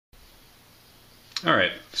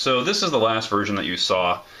Alright, so this is the last version that you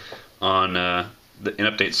saw on in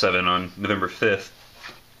Update 7 on November 5th.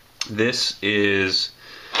 This is...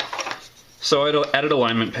 So I added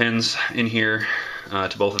alignment pins in here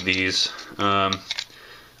to both of these. I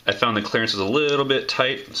found the clearance is a little bit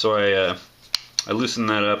tight, so I loosened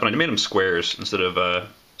that up, and I made them squares instead of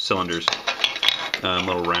cylinders,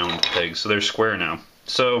 little round pegs. So they're square now.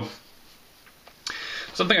 So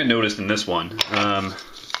something I noticed in this one,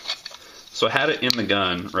 so I had it in the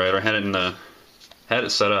gun, right? Or I had it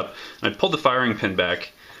set up, and I pulled the firing pin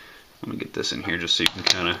back. Let me get this in here just so you can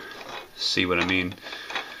kind of see what I mean.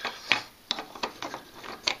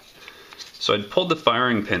 So I pulled the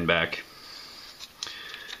firing pin back.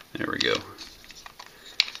 There we go.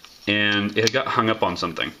 And it got hung up on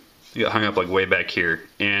something. It got hung up like way back here.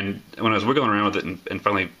 And when I was wiggling around with it and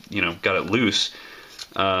finally, got it loose,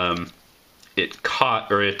 it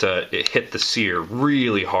caught, or it hit the sear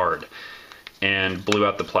really hard and blew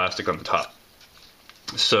out the plastic on the top.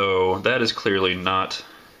 So that is clearly not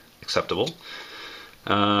acceptable.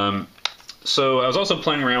 So I was also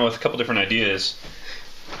playing around with a couple different ideas,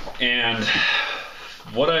 and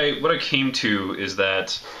what I came to is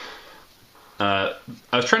that I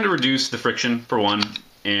was trying to reduce the friction for one,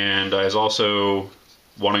 and I was also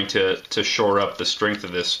wanting to shore up the strength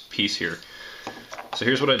of this piece here. So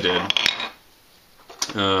here's what I did.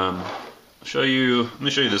 Let me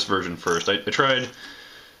show you this version first. I tried, let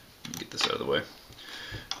me get this out of the way.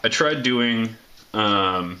 I tried doing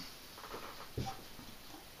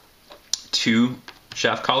 2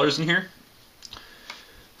 shaft collars in here.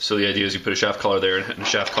 So the idea is you put a shaft collar there and a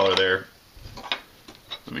shaft collar there.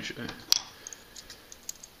 Let me show you.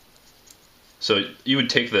 So you would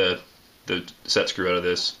take the set screw out of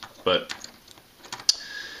this, but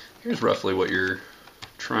here's roughly what you're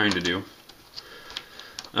trying to do.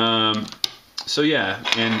 So yeah,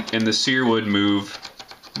 and the sear would move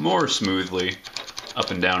more smoothly up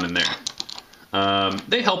and down in there.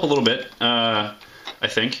 They help a little bit, I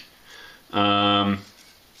think. I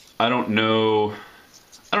don't know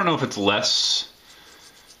if it's less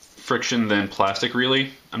friction than plastic,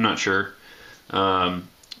 really. I'm not sure.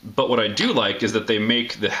 But what I do like is that they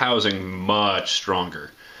make the housing much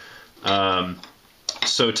stronger.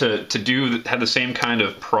 So to have the same kind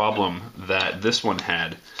of problem that this one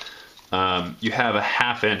had, you have a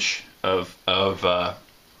 1/2 inch of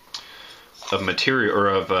material, or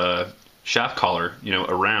of shaft collar,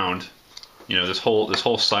 around, this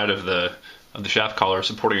whole side of the shaft collar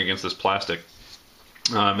supporting against this plastic.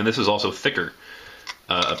 And this is also thicker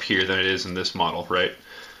up here than it is in this model, right?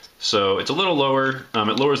 So it's a little lower.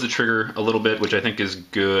 It lowers the trigger a little bit, which I think is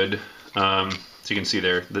good. So you can see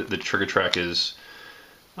there, the trigger track is,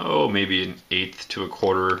 maybe 1/8 to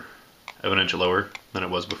 1/4 of an inch lower than it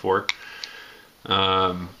was before.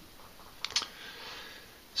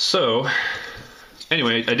 So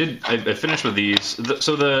anyway, I finished with these.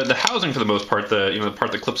 So the housing, for the most part, the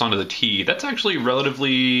part that clips onto the T, that's actually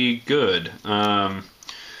relatively good.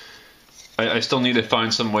 I still need to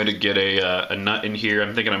find some way to get a nut in here.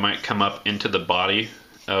 I'm thinking I might come up into the body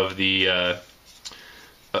of the, and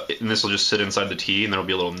this will just sit inside the T, and there'll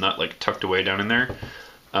be a little nut like tucked away down in there.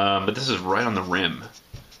 But this is right on the rim.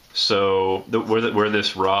 So where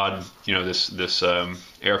this rod, this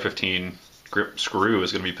AR-15 grip screw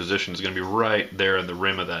is going to be positioned is going to be right there on the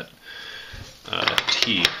rim of that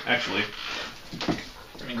T. Actually,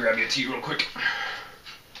 let me grab you a T real quick.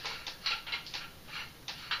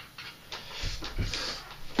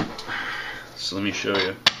 So let me show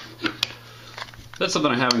you. That's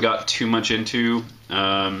something I haven't got too much into.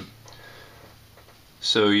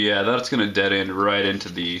 So yeah, that's going to dead end right into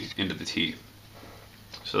the T.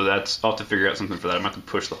 So I'll have to figure out something for that. I'm going to have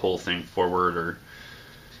to push the whole thing forward, or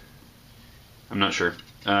I'm not sure.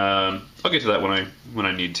 I'll get to that when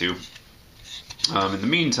I need to. In the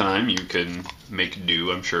meantime, you can make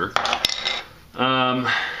do, I'm sure.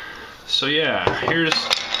 So yeah,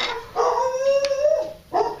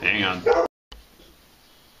 hang on.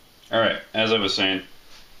 Alright, as I was saying,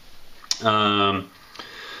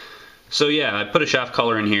 so yeah, I put a shaft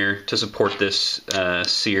collar in here to support this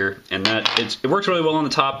sear, and it works really well on the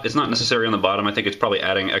top. It's not necessary on the bottom. I think it's probably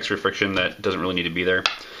adding extra friction that doesn't really need to be there.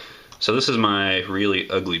 So this is my really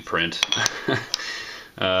ugly print,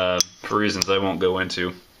 for reasons I won't go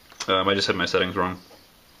into. I just had my settings wrong.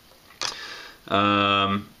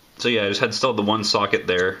 So yeah, I just had still the one socket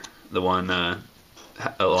there, the one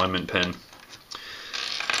alignment pin.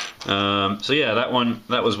 So yeah, that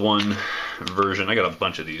was one version. I got a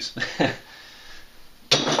bunch of these.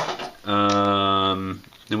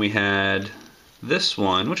 Then we had this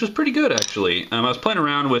one, which was pretty good actually. I was playing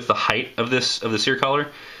around with the height of the sear collar,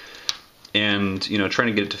 and trying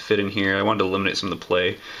to get it to fit in here. I wanted to eliminate some of the play,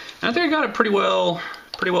 and I think I got it pretty well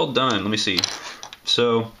done. Let me see.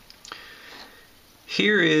 So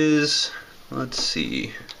here is, let's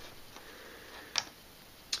see.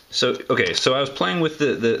 So okay, so I was playing with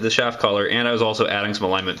the shaft collar, and I was also adding some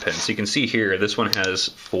alignment pins. So you can see here, this one has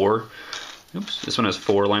four. Oops, this one has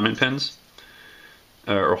 4 alignment pins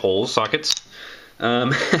or holes, sockets.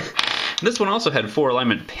 This one also had 4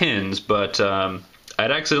 alignment pins, but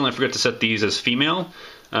I'd accidentally forgot to set these as female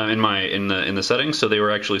in the settings, so they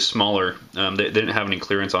were actually smaller. They didn't have any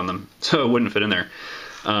clearance on them, so it wouldn't fit in there.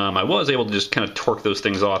 I was able to just kind of torque those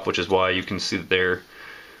things off, which is why you can see that they're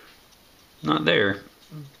not there,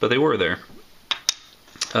 but they were there.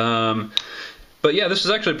 But yeah, this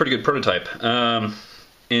is actually a pretty good prototype.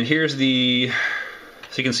 And here's so you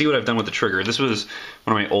can see what I've done with the trigger. This was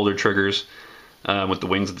one of my older triggers with the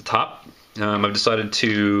wings at the top. I've decided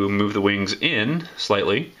to move the wings in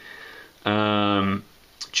slightly,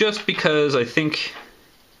 just because I think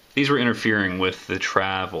these were interfering with the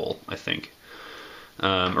travel, I think,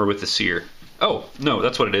 or with the sear. Oh no,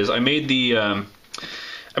 that's what it is. I made the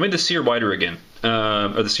sear wider again,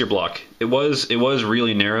 or the sear block. It was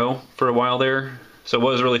really narrow for a while there, so it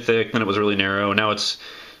was really thick, then it was really narrow. Now it's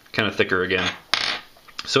kind of thicker again,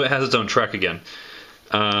 so it has its own track again.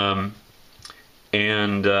 So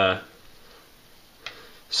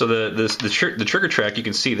the trigger track, you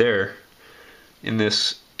can see there in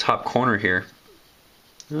this top corner here.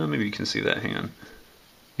 Maybe you can see that. Hang on.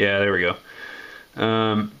 Yeah, there we go.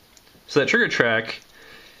 So that trigger track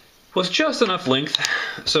was just enough length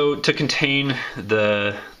so to contain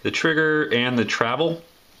the trigger and the travel,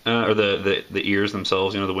 or the ears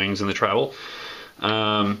themselves, the wings and the travel.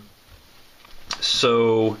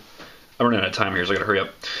 So I'm running out of time here, so I gotta hurry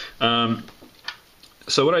up.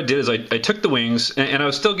 So what I did is I took the wings, and I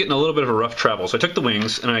was still getting a little bit of a rough travel, so I took the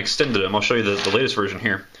wings and I extended them. I'll show you the latest version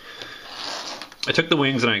here. I took the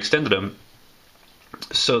wings and I extended them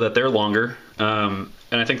so that they're longer, and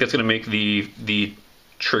I think that's going to make the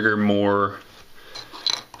trigger more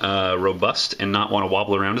robust and not want to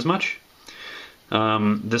wobble around as much.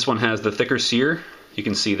 This one has the thicker sear. You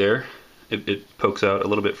can see there. It pokes out a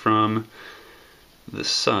little bit from the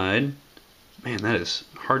side. Man, that is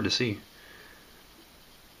hard to see.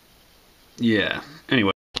 Yeah,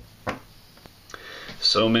 anyway.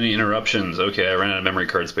 So many interruptions. Okay, I ran out of memory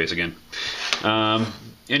card space again.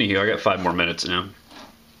 Anywho, I got 5 more minutes now.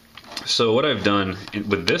 So what I've done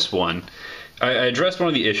with this one, I addressed one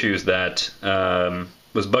of the issues that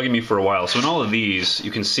was bugging me for a while. So in all of these,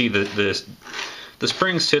 you can see that the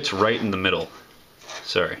spring sits right in the middle.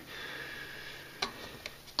 Sorry.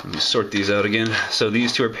 Let me sort these out again. So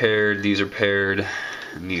these two are paired, these are paired,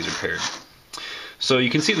 and these are paired. So you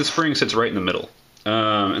can see the spring sits right in the middle.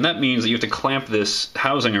 And that means that you have to clamp this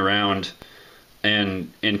housing around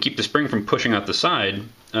and keep the spring from pushing out the side,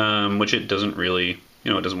 which it doesn't really,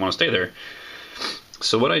 it doesn't want to stay there.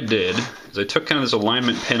 So what I did is I took kind of this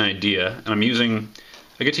alignment pin idea, and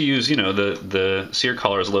I get to use, the sear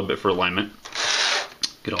collars a little bit for alignment.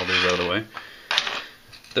 Get all those out of the way.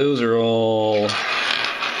 Those are all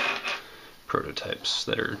prototypes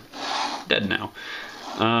that are dead now.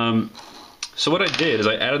 So what I did is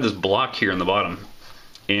I added this block here on the bottom,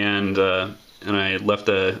 and I left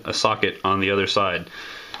a socket on the other side.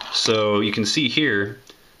 So you can see here,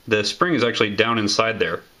 the spring is actually down inside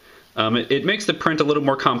there. It makes the print a little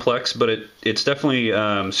more complex, but it's definitely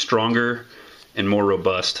stronger and more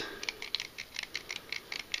robust.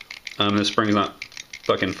 The spring's not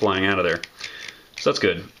fucking flying out of there, so that's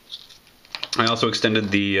good. I also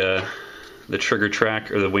extended the trigger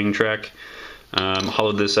track, or the wing track.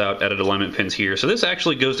 Hollowed this out, added alignment pins here. So this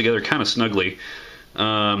actually goes together kind of snugly. See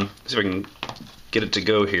if I can get it to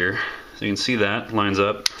go here. So you can see that lines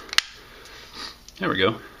up. There we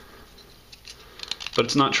go. But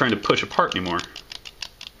it's not trying to push apart anymore.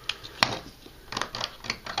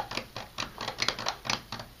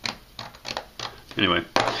 Anyway.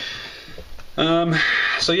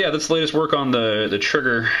 So yeah, that's the latest work on the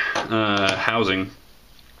trigger housing.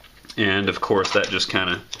 And of course that just kind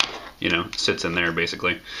of sits in there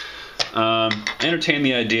basically. Entertain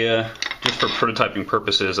the idea, just for prototyping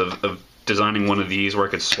purposes, of designing one of these where I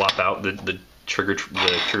could swap out the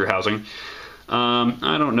trigger housing.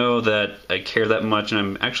 I don't know that I care that much, and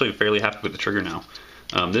I'm actually fairly happy with the trigger now.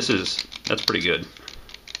 That's pretty good.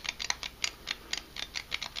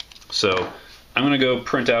 So I'm gonna go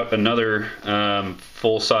print out another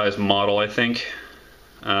full-size model, I think.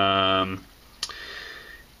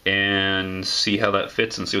 And see how that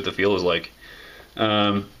fits and see what the feel is like.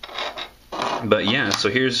 But yeah, so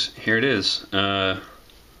here it is.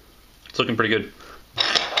 It's looking pretty good.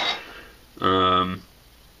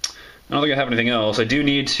 I don't think I have anything else. I still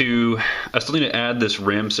need to add this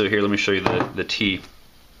rim. So here, let me show you the T.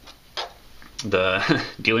 The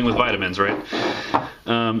dealing with vitamins, right?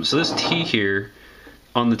 So this T here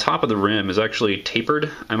on the top of the rim is actually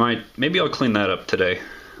tapered. Maybe I'll clean that up today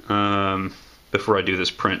before I do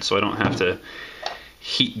this print, so I don't have to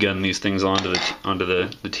heat gun these things onto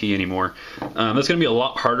the T anymore. That's going to be a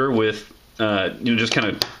lot harder with just kind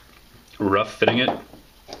of rough fitting it.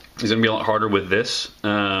 It's going to be a lot harder with this.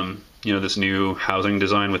 This new housing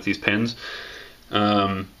design with these pins,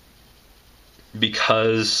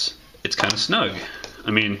 because it's kind of snug. I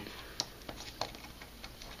mean,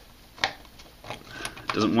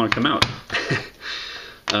 it doesn't want to come out.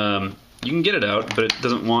 You can get it out, but it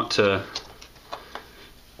doesn't want to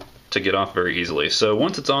get off very easily. So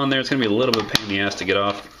once it's on there, it's going to be a little bit of a pain in the ass to get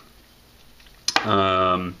off.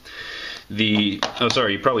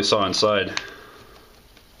 You probably saw inside.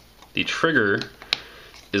 The trigger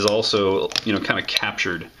is also, kind of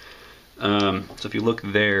captured. So if you look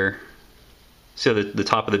there, see how the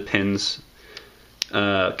top of the pins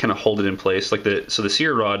kind of hold it in place. So the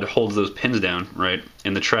sear rod holds those pins down, right?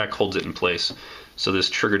 And the track holds it in place. So this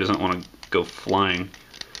trigger doesn't want to go flying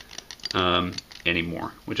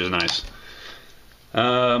anymore, which is nice.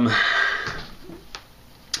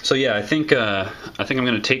 So yeah, I think I'm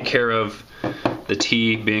going to take care of the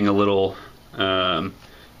T being a little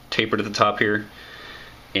tapered at the top here,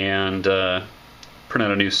 and print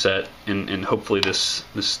out a new set, and hopefully this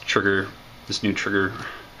new trigger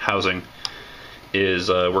housing is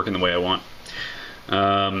working the way I want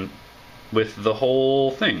with the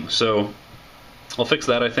whole thing. So I'll fix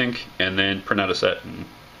that, I think, and then print out a set, and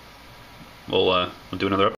we'll do another episode.